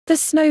The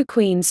Snow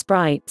Queen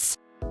Sprites.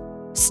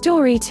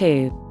 Story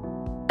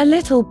 2. A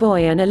little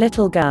boy and a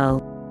little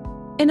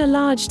girl. In a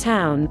large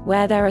town,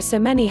 where there are so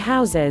many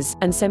houses,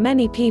 and so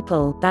many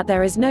people, that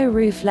there is no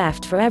roof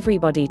left for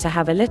everybody to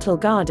have a little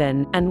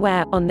garden, and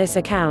where, on this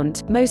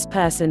account, most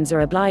persons are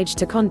obliged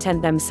to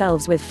content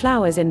themselves with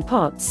flowers in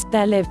pots,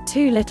 there lived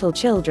two little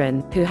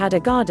children, who had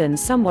a garden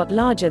somewhat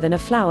larger than a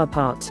flower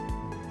pot.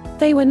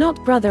 They were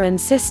not brother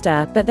and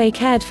sister, but they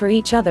cared for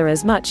each other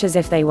as much as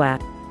if they were.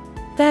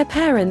 Their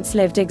parents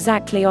lived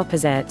exactly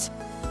opposite.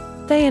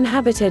 They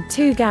inhabited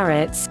two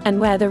garrets, and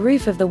where the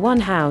roof of the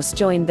one house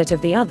joined that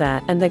of the other,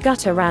 and the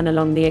gutter ran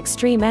along the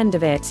extreme end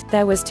of it,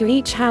 there was to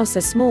each house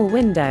a small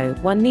window.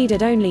 One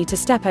needed only to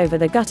step over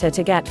the gutter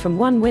to get from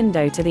one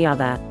window to the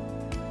other.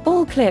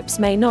 All clips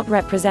may not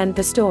represent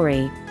the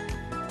story.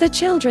 The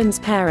children's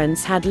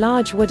parents had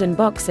large wooden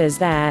boxes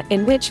there,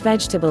 in which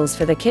vegetables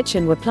for the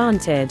kitchen were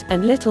planted,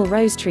 and little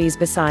rose trees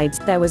besides.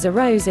 There was a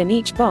rose in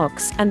each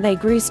box, and they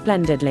grew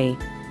splendidly.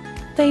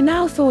 They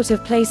now thought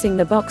of placing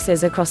the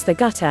boxes across the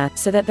gutter,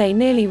 so that they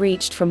nearly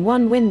reached from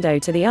one window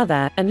to the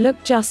other, and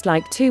looked just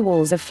like two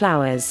walls of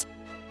flowers.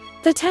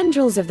 The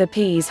tendrils of the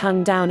peas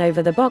hung down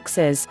over the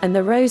boxes, and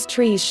the rose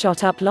trees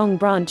shot up long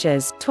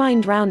branches,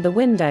 twined round the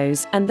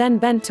windows, and then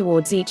bent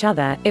towards each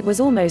other. It was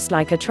almost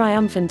like a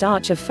triumphant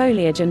arch of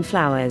foliage and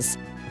flowers.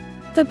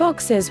 The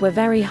boxes were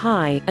very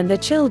high, and the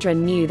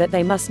children knew that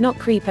they must not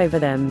creep over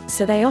them,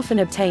 so they often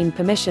obtained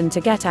permission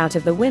to get out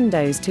of the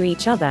windows to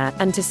each other,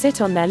 and to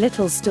sit on their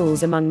little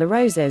stools among the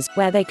roses,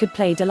 where they could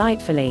play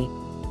delightfully.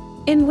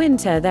 In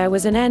winter there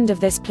was an end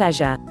of this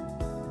pleasure.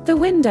 The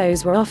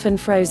windows were often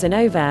frozen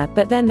over,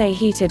 but then they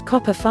heated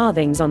copper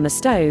farthings on the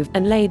stove,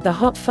 and laid the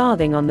hot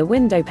farthing on the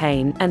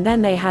windowpane, and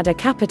then they had a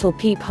capital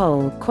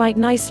peep-hole, quite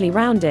nicely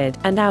rounded,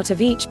 and out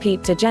of each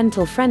peeped a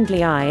gentle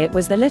friendly eye. It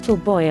was the little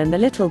boy and the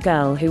little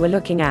girl who were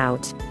looking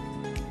out.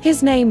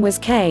 His name was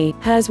Kay,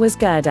 hers was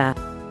Gerda.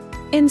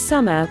 In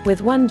summer, with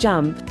one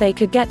jump, they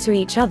could get to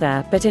each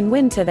other, but in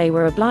winter they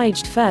were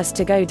obliged first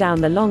to go down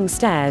the long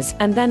stairs,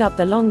 and then up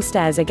the long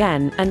stairs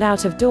again, and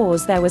out of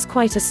doors there was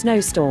quite a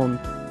snowstorm.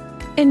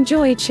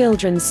 Enjoy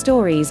children's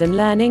stories and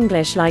learn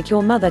English like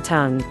your mother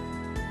tongue.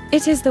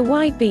 It is the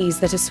white bees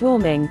that are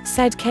swarming,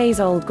 said Kay's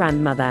old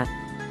grandmother.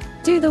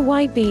 Do the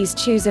white bees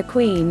choose a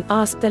queen?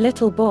 Asked the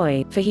little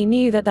boy, for he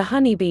knew that the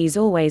honeybees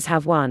always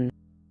have one.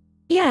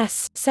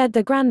 Yes, said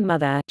the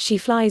grandmother, she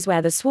flies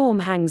where the swarm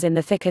hangs in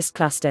the thickest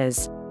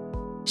clusters.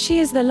 She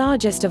is the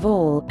largest of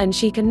all, and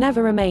she can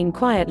never remain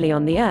quietly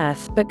on the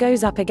earth, but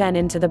goes up again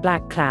into the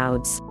black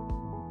clouds.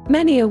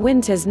 Many a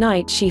winter's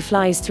night she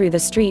flies through the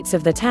streets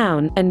of the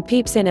town, and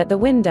peeps in at the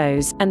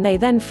windows, and they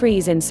then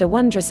freeze in so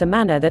wondrous a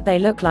manner that they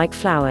look like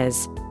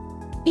flowers.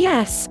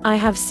 Yes, I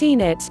have seen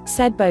it,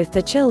 said both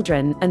the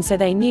children, and so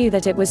they knew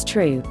that it was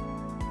true.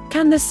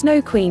 Can the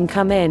Snow Queen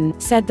come in?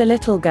 Said the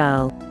little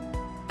girl.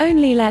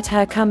 Only let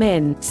her come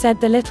in,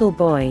 said the little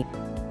boy.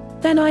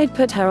 Then I'd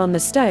put her on the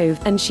stove,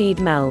 and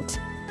she'd melt.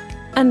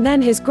 And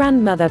then his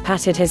grandmother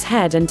patted his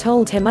head and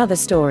told him other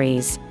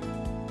stories.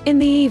 In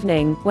the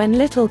evening, when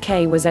little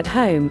Kay was at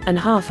home, and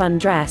half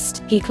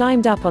undressed, he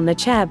climbed up on the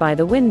chair by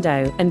the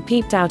window, and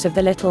peeped out of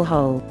the little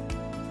hole.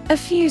 A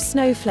few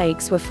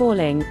snowflakes were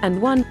falling, and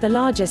one, the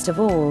largest of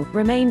all,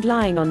 remained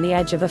lying on the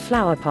edge of a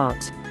flower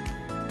pot.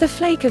 The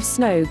flake of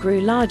snow grew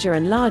larger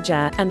and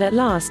larger, and at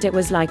last it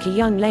was like a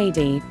young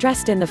lady,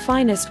 dressed in the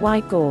finest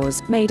white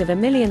gauze, made of a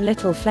million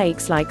little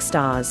flakes like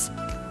stars.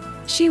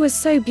 She was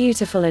so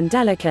beautiful and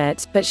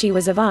delicate, but she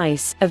was of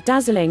ice, of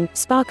dazzling,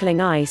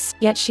 sparkling ice,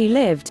 yet she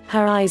lived,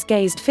 her eyes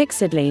gazed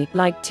fixedly,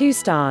 like two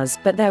stars,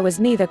 but there was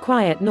neither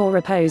quiet nor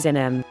repose in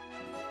them.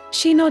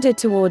 She nodded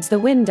towards the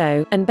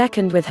window, and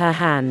beckoned with her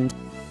hand.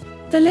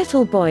 The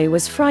little boy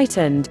was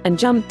frightened, and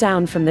jumped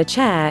down from the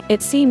chair.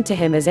 It seemed to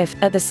him as if,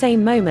 at the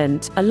same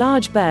moment, a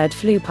large bird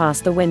flew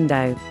past the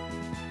window.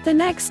 The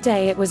next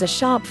day it was a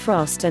sharp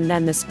frost, and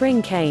then the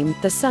spring came,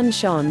 the sun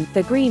shone,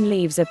 the green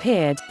leaves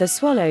appeared, the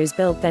swallows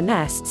built their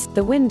nests,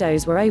 the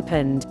windows were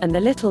opened, and the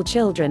little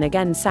children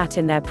again sat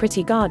in their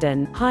pretty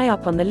garden, high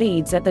up on the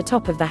leads at the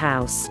top of the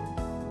house.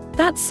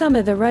 That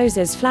summer the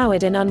roses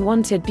flowered in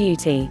unwonted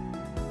beauty.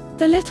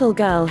 The little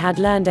girl had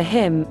learned a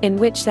hymn, in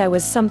which there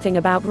was something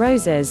about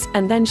roses,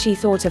 and then she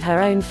thought of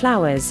her own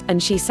flowers,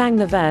 and she sang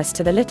the verse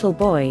to the little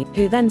boy,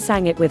 who then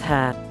sang it with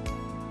her.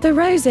 The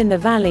rose in the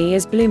valley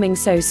is blooming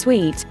so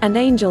sweet, and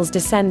angels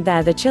descend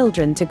there the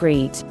children to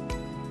greet.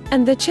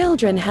 And the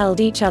children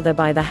held each other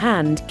by the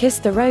hand,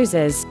 kissed the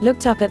roses,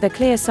 looked up at the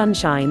clear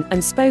sunshine,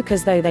 and spoke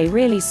as though they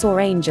really saw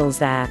angels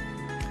there.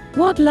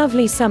 What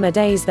lovely summer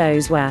days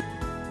those were!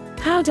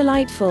 How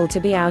delightful to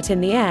be out in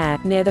the air,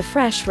 near the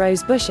fresh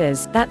rose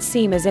bushes, that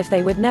seem as if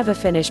they would never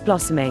finish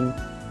blossoming.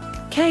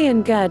 Kay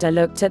and Gerda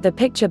looked at the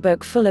picture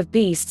book full of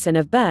beasts and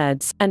of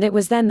birds, and it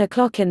was then the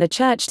clock in the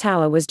church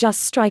tower was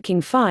just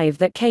striking 5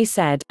 that Kay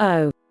said,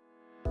 "Oh,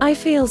 I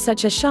feel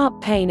such a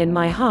sharp pain in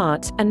my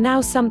heart, and now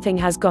something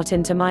has got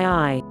into my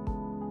eye."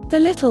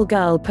 The little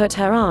girl put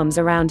her arms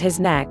around his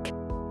neck.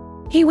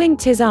 He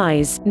winked his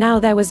eyes, now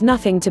there was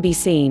nothing to be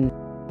seen.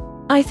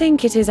 "I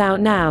think it is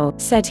out now,"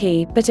 said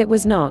he, but it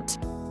was not.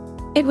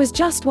 It was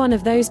just one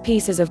of those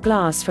pieces of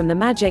glass from the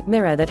magic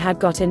mirror that had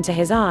got into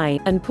his eye,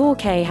 and poor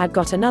Kay had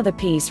got another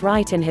piece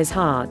right in his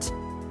heart.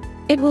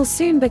 It will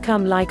soon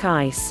become like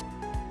ice.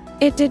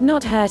 It did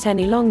not hurt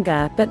any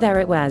longer, but there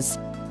it was.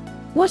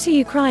 What are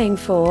you crying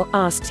for?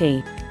 Asked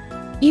he.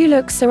 You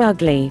look so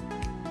ugly.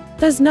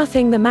 There's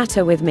nothing the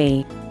matter with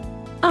me.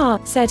 Ah,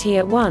 said he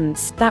at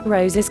once, that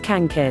rose is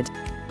cankered.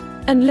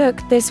 And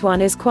look, this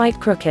one is quite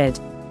crooked.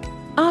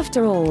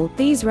 After all,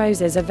 these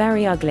roses are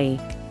very ugly.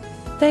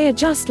 They are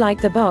just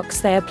like the box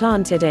they are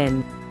planted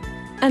in.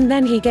 And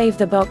then he gave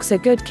the box a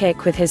good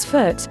kick with his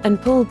foot, and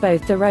pulled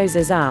both the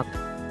roses up.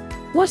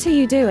 What are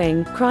you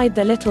doing? Cried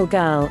the little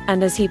girl,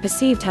 and as he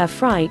perceived her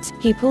fright,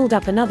 he pulled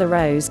up another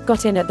rose,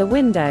 got in at the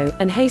window,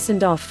 and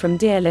hastened off from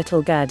dear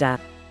little Gerda.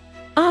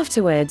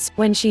 Afterwards,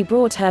 when she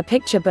brought her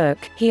picture book,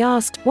 he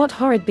asked, what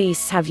horrid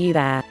beasts have you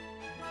there?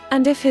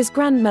 And if his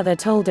grandmother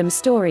told him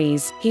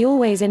stories, he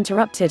always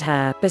interrupted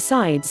her.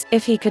 Besides,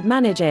 if he could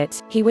manage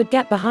it, he would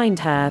get behind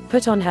her,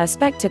 put on her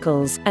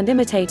spectacles, and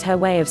imitate her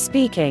way of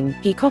speaking.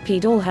 He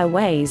copied all her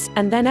ways,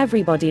 and then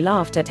everybody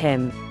laughed at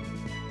him.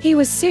 He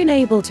was soon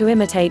able to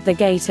imitate the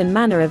gait and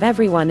manner of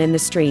everyone in the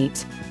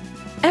street.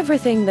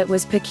 Everything that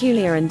was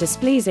peculiar and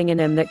displeasing in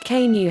him that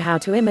Kay knew how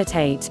to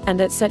imitate,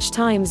 and at such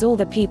times all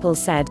the people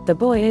said, the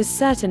boy is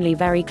certainly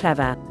very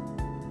clever.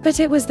 But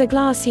it was the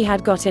glass he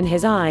had got in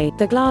his eye,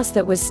 the glass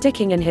that was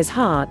sticking in his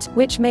heart,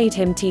 which made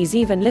him tease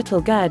even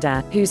little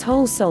Gerda, whose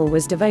whole soul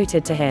was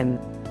devoted to him.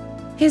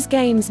 His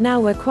games now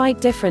were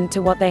quite different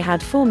to what they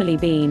had formerly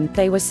been,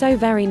 they were so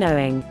very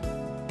knowing.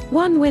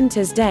 One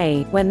winter's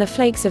day, when the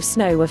flakes of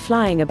snow were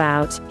flying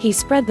about, he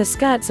spread the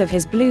skirts of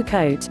his blue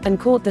coat, and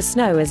caught the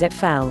snow as it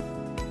fell.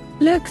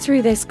 Look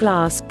through this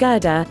glass,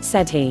 Gerda,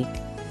 said he.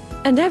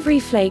 And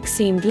every flake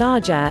seemed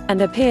larger,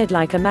 and appeared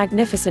like a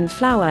magnificent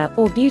flower,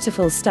 or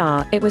beautiful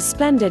star. It was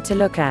splendid to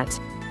look at.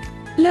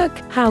 Look,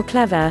 how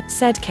clever,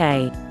 said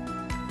Kay.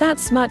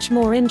 That's much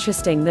more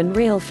interesting than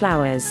real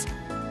flowers.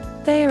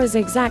 They are as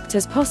exact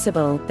as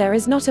possible, there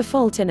is not a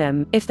fault in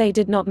them, if they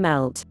did not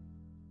melt.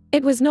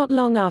 It was not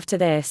long after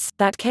this,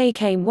 that Kay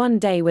came one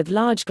day with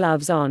large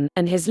gloves on,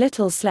 and his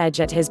little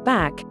sledge at his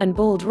back, and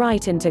bawled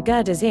right into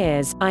Gerda's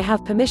ears, I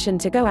have permission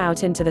to go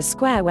out into the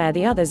square where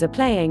the others are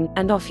playing,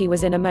 and off he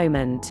was in a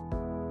moment.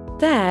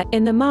 There,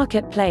 in the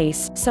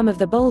marketplace, some of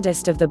the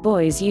boldest of the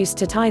boys used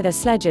to tie their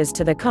sledges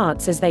to the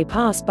carts as they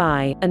passed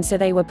by, and so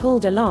they were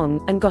pulled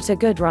along, and got a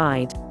good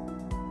ride.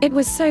 It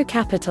was so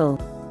capital.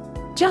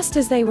 Just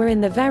as they were in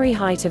the very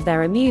height of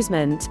their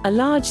amusement, a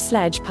large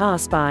sledge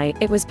passed by.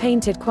 It was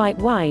painted quite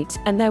white,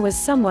 and there was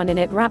someone in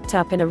it wrapped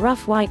up in a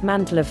rough white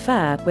mantle of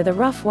fur, with a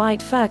rough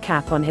white fur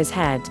cap on his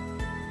head.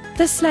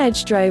 The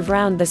sledge drove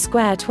round the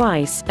square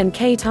twice, and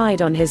Kay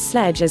tied on his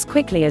sledge as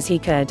quickly as he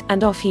could,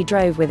 and off he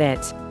drove with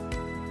it.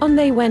 On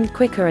they went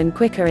quicker and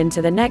quicker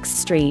into the next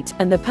street,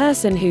 and the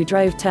person who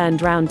drove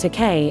turned round to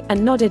Kay,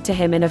 and nodded to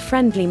him in a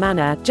friendly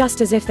manner,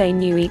 just as if they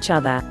knew each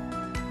other.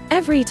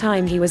 Every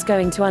time he was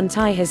going to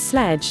untie his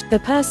sledge, the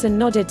person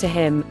nodded to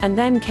him, and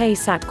then Kay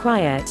sat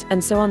quiet,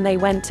 and so on they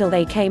went till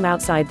they came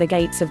outside the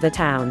gates of the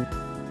town.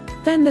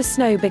 Then the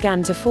snow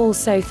began to fall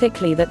so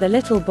thickly that the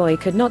little boy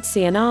could not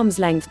see an arm's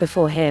length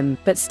before him,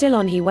 but still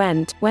on he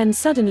went, when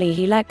suddenly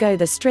he let go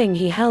the string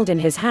he held in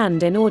his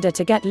hand in order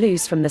to get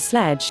loose from the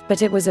sledge,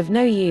 but it was of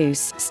no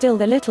use. Still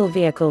the little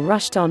vehicle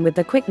rushed on with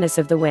the quickness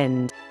of the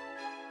wind.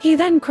 He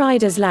then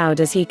cried as loud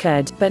as he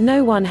could, but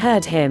no one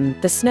heard him.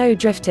 The snow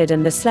drifted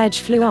and the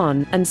sledge flew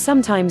on, and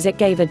sometimes it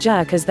gave a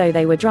jerk as though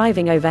they were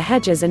driving over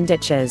hedges and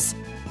ditches.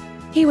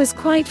 He was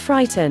quite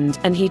frightened,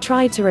 and he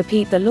tried to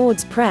repeat the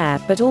Lord's Prayer,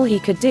 but all he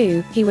could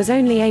do, he was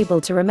only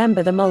able to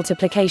remember the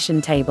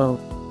multiplication table.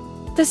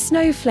 The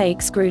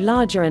snowflakes grew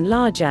larger and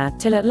larger,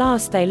 till at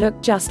last they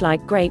looked just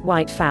like great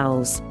white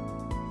fowls.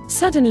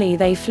 Suddenly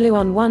they flew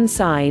on one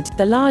side,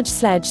 the large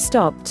sledge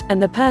stopped,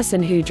 and the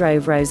person who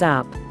drove rose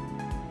up.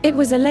 It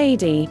was a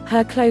lady,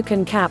 her cloak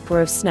and cap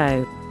were of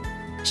snow.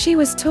 She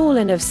was tall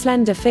and of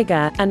slender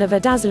figure, and of a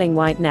dazzling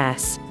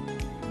whiteness.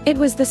 It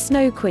was the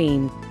Snow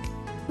Queen.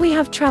 We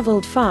have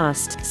travelled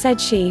fast,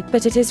 said she,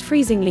 but it is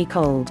freezingly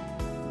cold.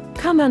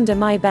 Come under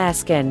my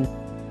bearskin.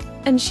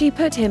 And she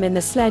put him in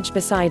the sledge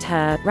beside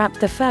her, wrapped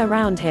the fur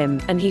round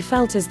him, and he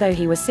felt as though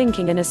he was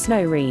sinking in a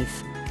snow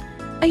wreath.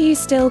 Are you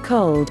still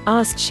cold?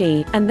 Asked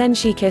she, and then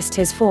she kissed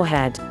his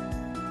forehead.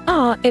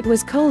 Ah, it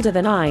was colder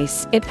than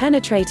ice, it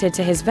penetrated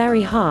to his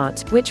very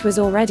heart, which was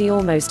already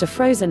almost a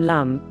frozen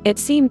lump. It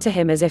seemed to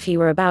him as if he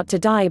were about to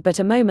die but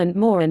a moment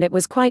more and it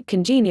was quite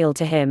congenial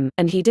to him,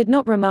 and he did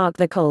not remark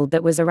the cold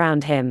that was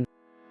around him.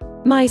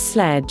 My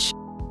sledge.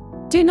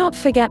 Do not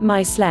forget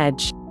my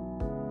sledge.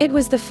 It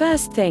was the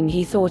first thing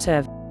he thought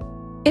of.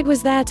 It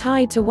was there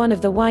tied to one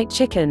of the white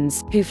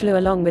chickens, who flew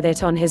along with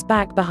it on his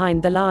back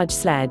behind the large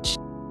sledge.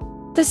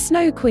 The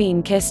Snow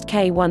Queen kissed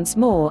Kay once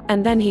more,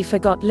 and then he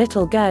forgot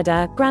little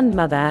Gerda,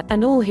 grandmother,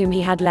 and all whom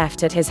he had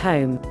left at his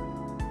home.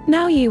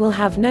 Now you will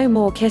have no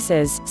more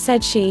kisses,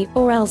 said she,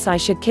 or else I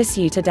should kiss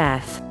you to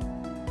death.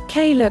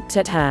 Kay looked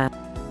at her.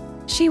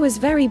 She was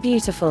very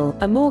beautiful,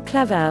 a more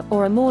clever,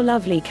 or a more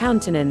lovely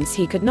countenance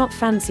he could not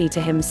fancy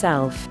to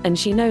himself, and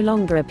she no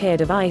longer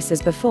appeared of ice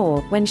as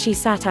before, when she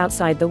sat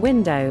outside the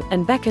window,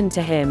 and beckoned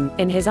to him.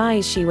 In his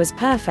eyes she was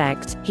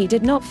perfect, he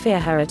did not fear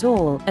her at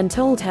all, and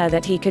told her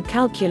that he could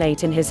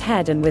calculate in his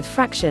head and with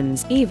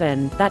fractions,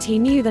 even, that he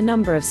knew the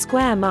number of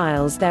square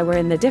miles there were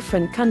in the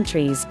different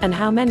countries, and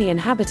how many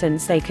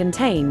inhabitants they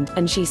contained,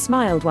 and she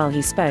smiled while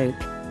he spoke.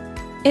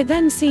 It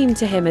then seemed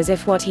to him as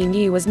if what he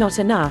knew was not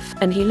enough,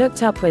 and he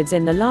looked upwards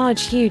in the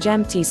large huge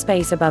empty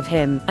space above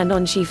him, and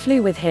on she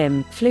flew with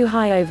him, flew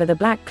high over the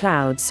black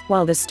clouds,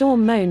 while the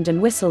storm moaned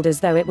and whistled as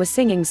though it were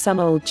singing some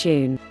old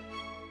tune.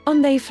 On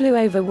they flew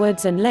over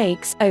woods and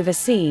lakes, over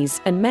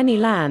seas, and many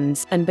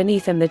lands, and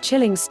beneath them the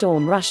chilling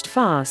storm rushed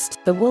fast,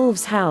 the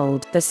wolves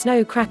howled, the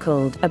snow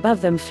crackled,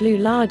 above them flew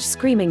large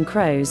screaming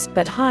crows,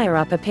 but higher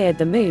up appeared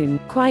the moon,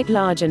 quite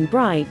large and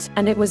bright,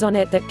 and it was on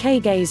it that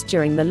Kay gazed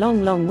during the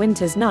long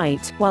winter's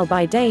night, while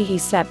by day he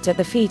slept at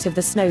the feet of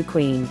the Snow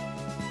Queen.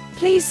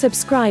 Please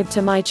subscribe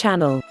to my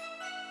channel.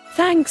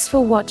 Thanks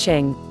for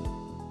watching.